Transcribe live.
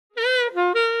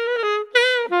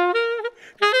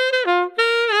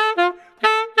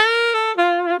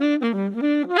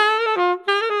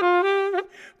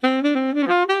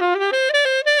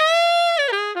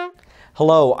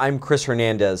Hello, I'm Chris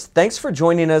Hernandez. Thanks for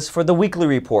joining us for the Weekly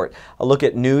Report, a look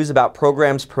at news about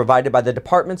programs provided by the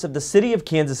departments of the City of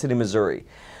Kansas City, Missouri.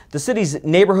 The city's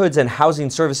Neighborhoods and Housing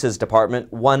Services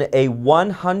Department won a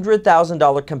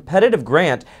 $100,000 competitive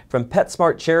grant from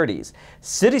PetSmart Charities.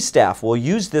 City staff will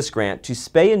use this grant to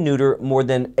spay and neuter more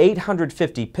than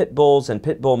 850 pit bulls and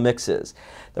pit bull mixes.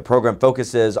 The program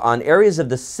focuses on areas of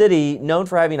the city known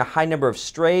for having a high number of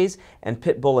strays and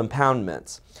pit bull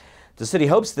impoundments. The city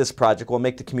hopes this project will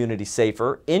make the community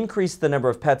safer, increase the number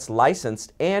of pets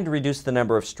licensed, and reduce the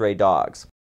number of stray dogs.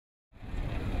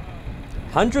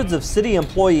 Hundreds of city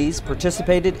employees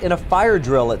participated in a fire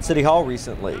drill at City Hall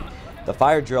recently. The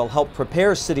fire drill helped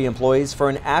prepare city employees for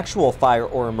an actual fire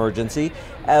or emergency,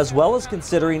 as well as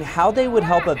considering how they would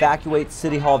help evacuate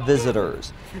City Hall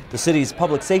visitors. The city's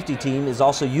public safety team is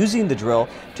also using the drill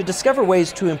to discover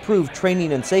ways to improve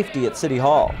training and safety at City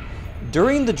Hall.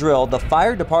 During the drill, the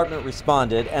fire department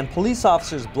responded and police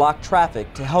officers blocked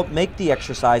traffic to help make the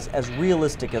exercise as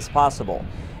realistic as possible.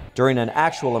 During an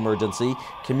actual emergency,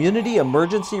 community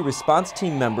emergency response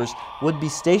team members would be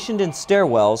stationed in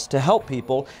stairwells to help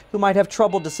people who might have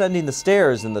trouble descending the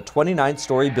stairs in the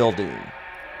 29-story building.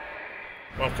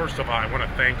 Well, first of all, I want to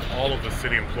thank all of the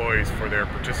city employees for their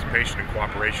participation and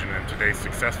cooperation in today's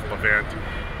successful event.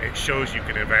 It shows you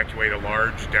can evacuate a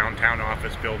large downtown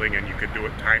office building and you can do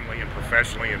it timely and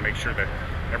professionally and make sure that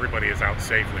everybody is out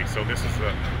safely. So this is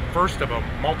the first of a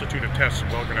multitude of tests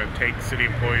we're going to take city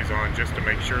employees on just to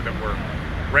make sure that we're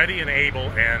ready and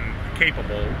able and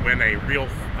capable when a real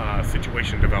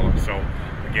situation develops. So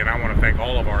again, I want to thank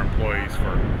all of our employees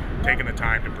for taking the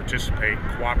time to participate,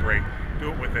 cooperate, do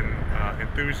it with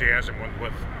enthusiasm,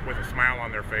 with a smile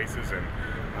on their faces, and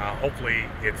hopefully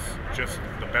it's just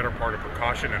the better part of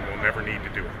precaution and we'll never need to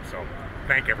do it. So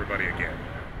thank everybody again.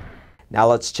 Now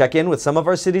let's check in with some of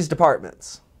our city's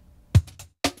departments.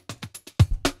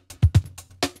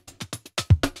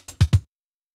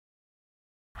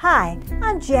 Hi,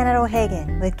 I'm Janet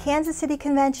O'Hagan with Kansas City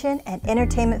Convention and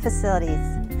Entertainment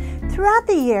Facilities. Throughout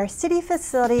the year, city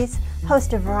facilities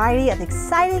host a variety of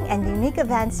exciting and unique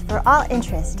events for all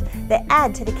interests that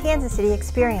add to the Kansas City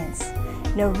experience.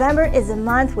 November is a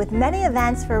month with many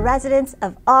events for residents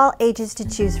of all ages to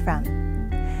choose from.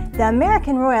 The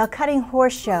American Royal Cutting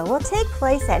Horse Show will take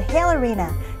place at Hale Arena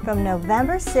from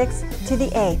November 6th to the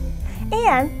 8th.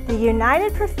 And the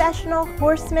United Professional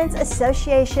Horsemen's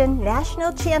Association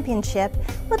National Championship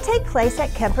will take place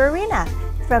at Kemper Arena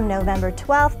from November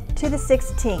 12th to the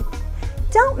 16th.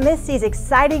 Don't miss these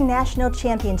exciting national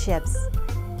championships.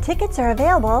 Tickets are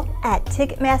available at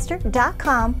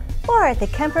Ticketmaster.com or at the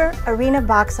Kemper Arena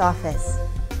box office.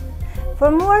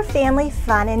 For more family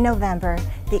fun in November,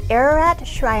 the Ararat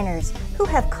Shriners, who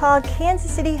have called Kansas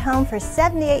City home for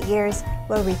 78 years,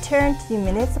 will return to the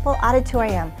Municipal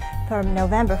Auditorium from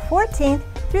November 14th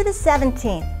through the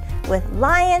 17th, with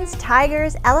lions,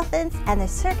 tigers, elephants, and the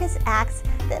circus acts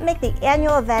that make the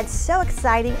annual event so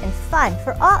exciting and fun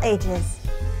for all ages.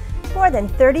 More than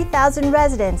 30,000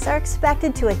 residents are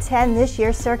expected to attend this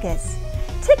year's circus.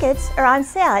 Tickets are on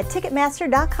sale at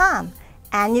Ticketmaster.com,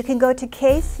 and you can go to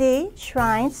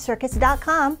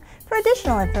kcshrinescircus.com for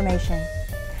additional information.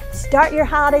 Start your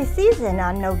holiday season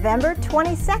on November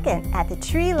 22nd at the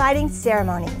tree lighting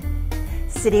ceremony.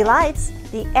 City Lights,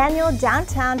 the annual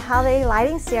downtown holiday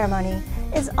lighting ceremony,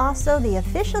 is also the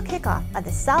official kickoff of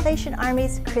the Salvation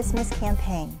Army's Christmas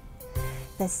campaign.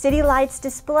 The City Lights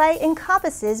display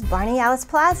encompasses Barney Alice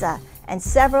Plaza and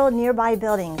several nearby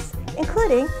buildings,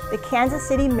 including the Kansas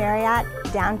City Marriott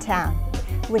downtown,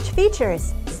 which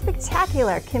features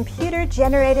spectacular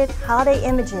computer-generated holiday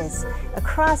images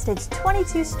across its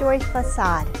 22-story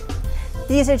facade.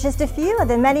 These are just a few of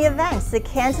the many events the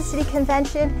Kansas City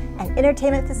Convention and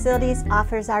Entertainment Facilities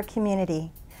offers our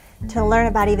community. To learn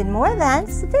about even more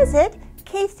events, visit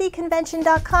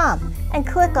kcconvention.com and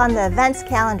click on the events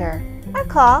calendar or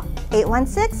call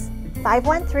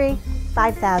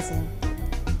 816-513-5000.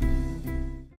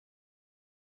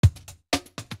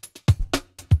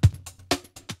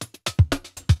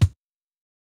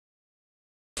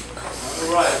 All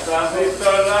right, Southeast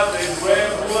started out, they're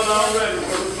grabbing one already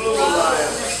for the Blue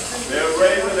Lions. They're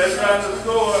raising, they're trying to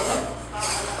score.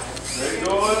 They're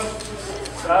going.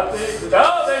 Southeast,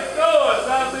 oh, they scored!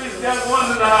 Southeast got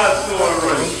one in the high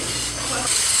scoring race.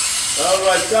 All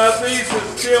right, Southeast is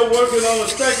still working on the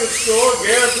second score.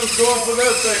 Garrison's going for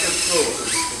their second score.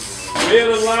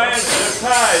 Rear the Lions, they're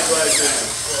tied right now.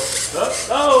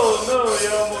 Oh, no, you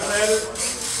almost had it.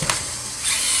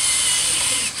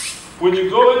 When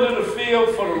you go into the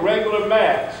field for the regular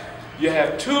match, you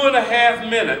have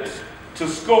 2.5 minutes to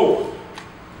score.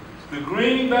 The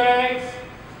green bags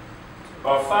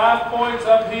are 5 points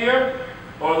up here,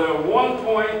 or they're 1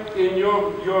 point in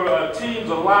your team's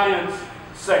alliance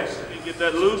section. You get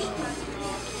that loose?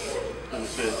 Let me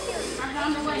see.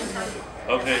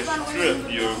 Okay,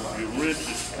 strip. Your wrist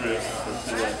is stripped.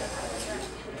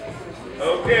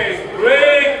 Okay,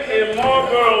 Greg and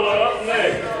Marlboro are up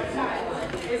next.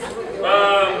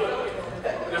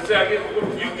 Let's see,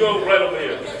 you go right over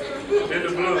here. In the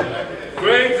blue.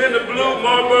 Greg's in the blue,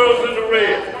 Marlboro's in the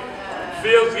red.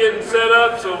 Field's getting set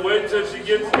up, so wait till she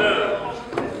gets done.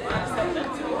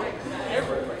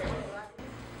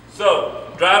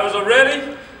 So, drivers are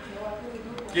ready?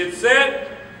 Get set,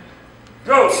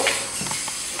 go!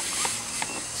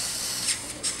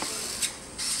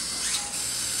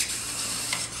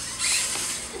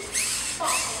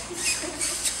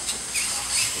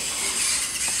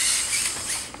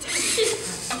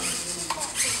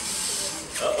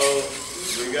 Uh-oh,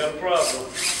 we got a problem.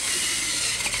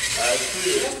 I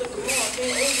see it.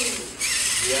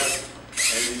 Yeah,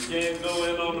 and you can't go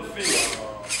in on the field.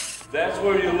 That's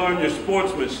where you learn your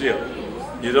sportsmanship.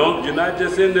 You're not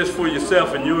just in this for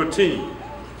yourself and your team.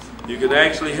 You can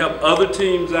actually help other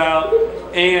teams out,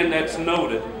 and that's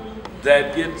noted.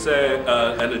 That gets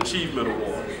an achievement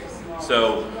award.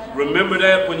 So remember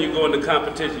that when you go into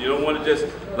competition. You don't want to just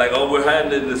like, oh, we're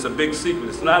hiding it, it's a big secret.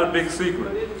 It's not a big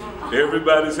secret.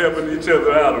 Everybody's helping each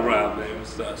other out around there and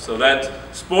stuff. So that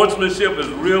sportsmanship is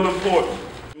real important.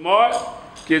 Mark,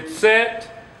 get set,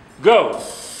 go.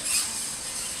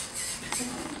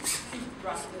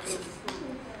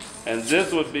 And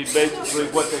this would be basically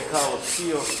what they call a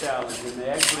skills challenge, and they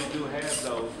actually do have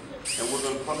those. And we're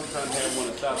going to probably try to have one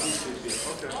in Southeast this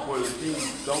year, where the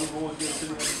teams don't go against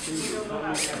any other team,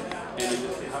 and they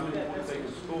just see how many points they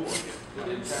can score.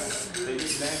 And they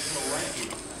get national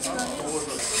ranking. 10,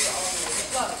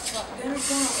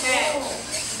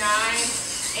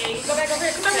 9, 8. Go back over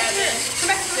here. Come back here. Come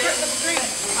back to the 3.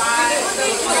 5,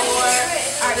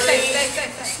 4,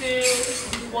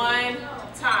 3, 2, 1,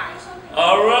 time.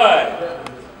 All right.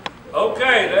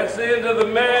 Okay, that's the end of the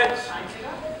match.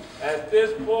 At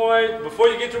this point, before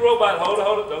you get your robot, hold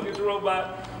it, don't get your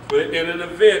robot. But in an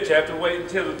event, you have to wait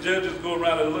until the judges go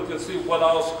around and look and see what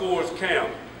all scores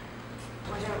count.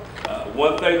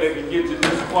 One thing that can get you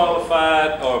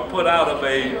disqualified or put out of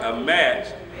a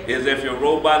match is if your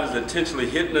robot is intentionally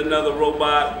hitting another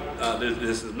robot.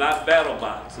 This is not battle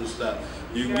box and stuff.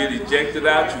 You can get ejected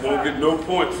out, you won't get no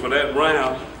points for that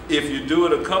round. If you do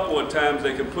it a couple of times,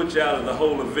 they can put you out of the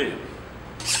whole event.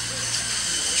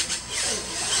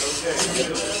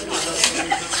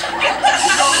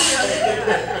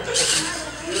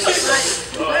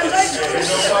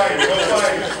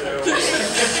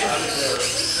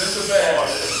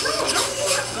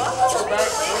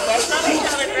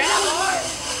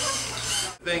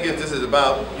 The thing is, this is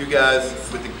about you guys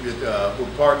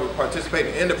who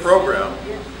participating in the program,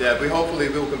 that we hopefully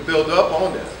we can build up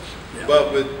on this.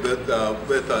 But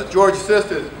with George's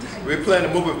assistance, we plan to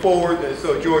move it forward. And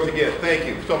so, George, again, thank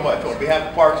you so much on behalf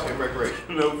of Parks and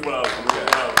Recreation. No problem. No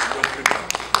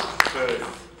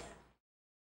problem.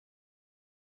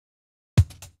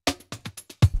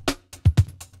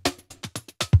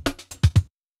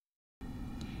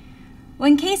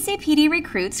 When KCPD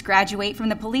recruits graduate from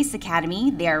the police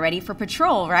academy, they are ready for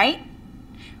patrol, right?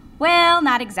 Well,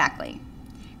 not exactly.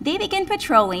 They begin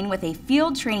patrolling with a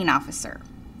field training officer,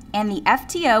 and the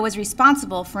FTO is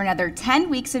responsible for another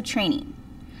 10 weeks of training.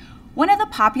 One of the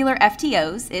popular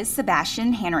FTOs is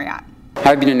Sebastian Hanriot.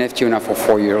 I've been an FTO now for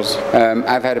 4 years.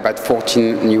 I've had about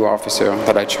 14 new officers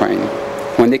that I train.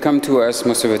 When they come to us,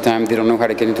 most of the time, they don't know how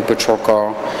to get into a patrol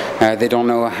car. They don't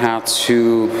know how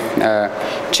to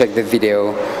check the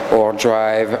video or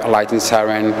drive a light and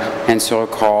siren, answer a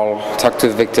call, talk to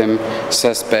a victim,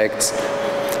 suspect.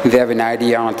 They have an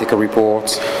idea on take a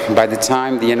report. By the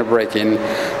time they end up breaking,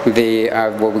 they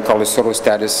have what we call a solo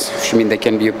status, which means they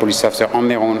can be a police officer on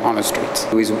their own on the street.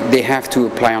 They have to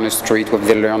apply on the street what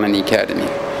they learn in the academy.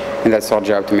 And that's our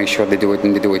job, to make sure they do it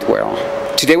and they do it well.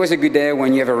 Today was a good day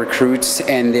when you have a recruit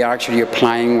and they're actually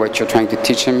applying what you're trying to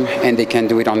teach them, and they can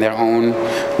do it on their own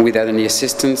without any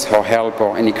assistance or help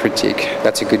or any critique.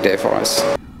 That's a good day for us.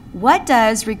 What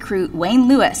does recruit Wayne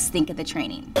Lewis think of the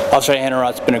training? Officer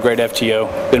Hanriot's been a great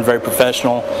FTO, been very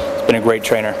professional, he's been a great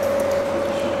trainer.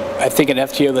 I think an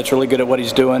FTO that's really good at what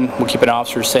he's doing will keep an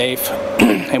officer safe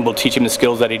and will teach him the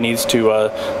skills that he needs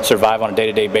to survive on a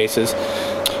day-to-day basis.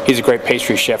 He's a great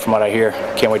pastry chef from what I hear.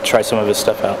 Can't wait to try some of his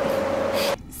stuff out.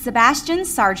 Sebastian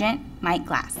Sergeant Mike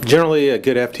Glass. Generally, a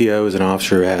good FTO is an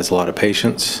officer who has a lot of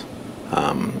patience,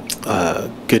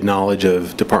 good knowledge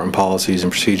of department policies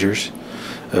and procedures,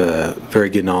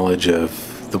 very good knowledge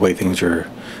of the way things are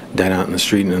down out in the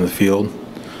street and in the field,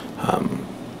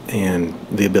 and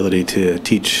the ability to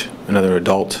teach another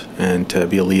adult and to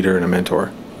be a leader and a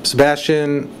mentor.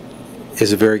 Sebastian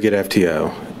is a very good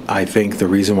FTO. I think the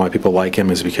reason why people like him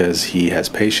is because he has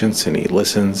patience and he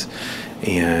listens,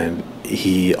 and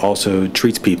he also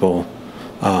treats people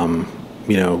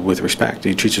with respect.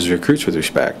 He treats his recruits with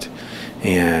respect,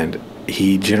 and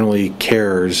he generally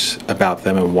cares about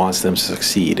them and wants them to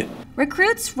succeed.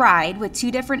 Recruits ride with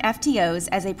 2 different FTOs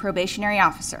as a probationary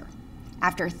officer.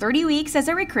 After 30 weeks as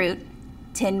a recruit,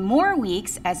 10 more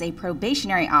weeks as a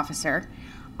probationary officer,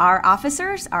 our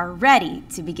officers are ready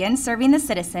to begin serving the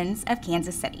citizens of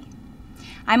Kansas City.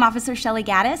 I'm Officer Shelley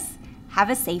Gaddis. Have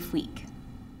a safe week.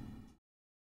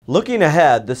 Looking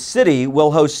ahead, the city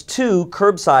will host 2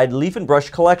 curbside leaf and brush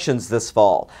collections this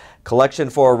fall. Collection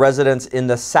for residents in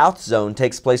the South Zone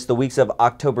takes place the weeks of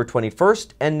October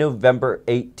 21st and November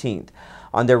 18th.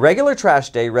 On their regular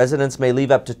trash day, residents may leave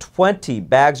up to 20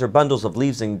 bags or bundles of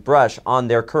leaves and brush on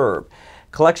their curb.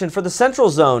 Collection for the Central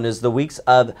Zone is the weeks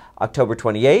of October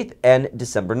 28th and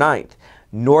December 9th.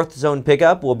 North Zone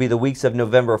pickup will be the weeks of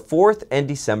November 4th and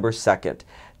December 2nd.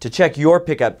 To check your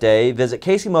pickup day, visit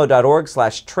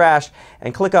kcmo.org/trash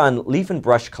and click on Leaf and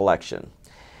Brush Collection.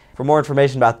 For more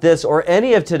information about this or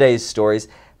any of today's stories,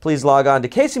 please log on to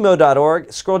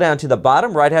kcmo.org, scroll down to the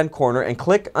bottom right-hand corner and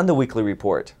click on the Weekly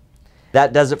Report.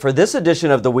 That does it for this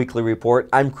edition of the Weekly Report.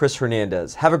 I'm Chris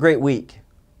Hernandez. Have a great week.